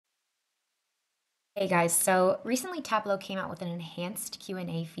Hey guys, so recently Tableau came out with an enhanced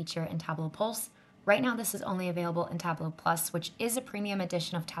Q&A feature in Tableau Pulse. Right now this is only available in Tableau Plus, which is a premium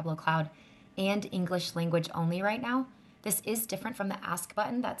edition of Tableau Cloud and English language only right now. This is different from the Ask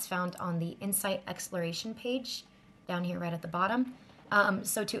button that's found on the Insight Exploration page down here right at the bottom.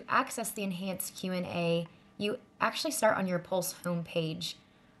 So to access the enhanced Q&A, you actually start on your Pulse homepage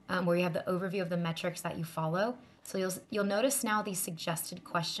where you have the overview of the metrics that you follow. So you'll notice now these suggested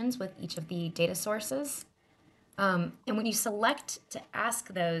questions with each of the data sources. And when you select to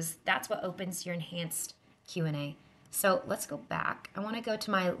ask those, that's what opens your enhanced Q&A. So let's go back. I want to go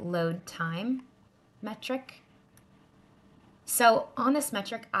to my load time metric. So on this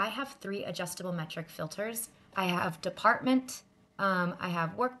metric, I have three adjustable metric filters. I have department, I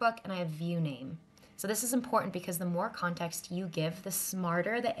have workbook, and I have view name. So this is important because the more context you give, the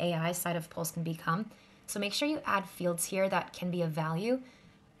smarter the AI side of Pulse can become. So make sure you add fields here that can be of value,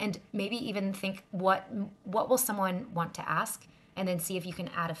 and maybe even think what will someone want to ask, and then see if you can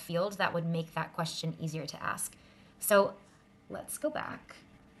add a field that would make that question easier to ask. So let's go back.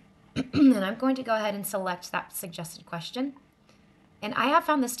 And I'm going to go ahead and select that suggested question. And I have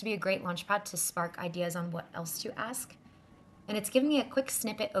found this to be a great launchpad to spark ideas on what else to ask. And it's giving me a quick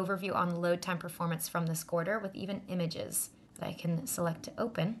snippet overview on load time performance from this quarter with even images that I can select to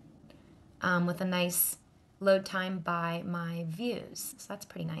open with a nice load time by my views. So that's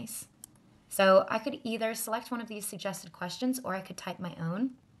pretty nice. So I could either select one of these suggested questions or I could type my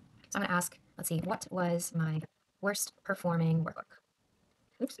own. So I'm going to ask, let's see, what was my worst performing workbook?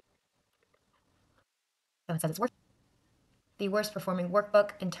 Oops. So it says it's worst. The worst performing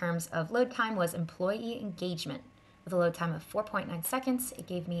workbook in terms of load time was employee engagement. With a load time of 4.9 seconds, it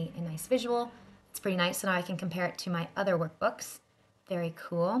gave me a nice visual. It's pretty nice, so now I can compare it to my other workbooks. Very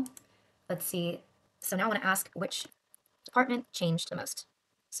cool. Let's see. So now I want to ask which department changed the most.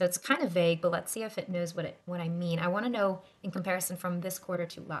 So it's kind of vague, but let's see if it knows what I mean. I want to know in comparison from this quarter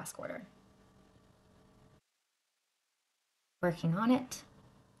to last quarter. Working on it.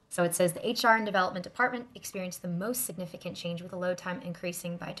 So it says the HR and development department experienced the most significant change with the load time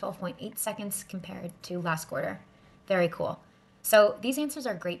increasing by 12.8 seconds compared to last quarter. Very cool. So these answers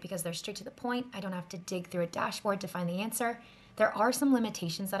are great because they're straight to the point. I don't have to dig through a dashboard to find the answer. There are some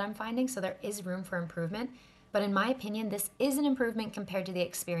limitations that I'm finding, so there is room for improvement. But in my opinion, this is an improvement compared to the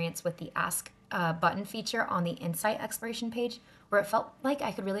experience with the Ask button feature on the Insight exploration page, where it felt like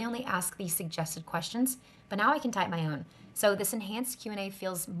I could really only ask these suggested questions, but now I can type my own. So this enhanced Q&A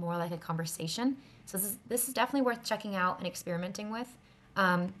feels more like a conversation. So this is definitely worth checking out and experimenting with.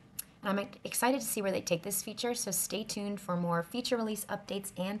 And I'm excited to see where they take this feature, so stay tuned for more feature release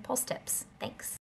updates and Pulse tips. Thanks.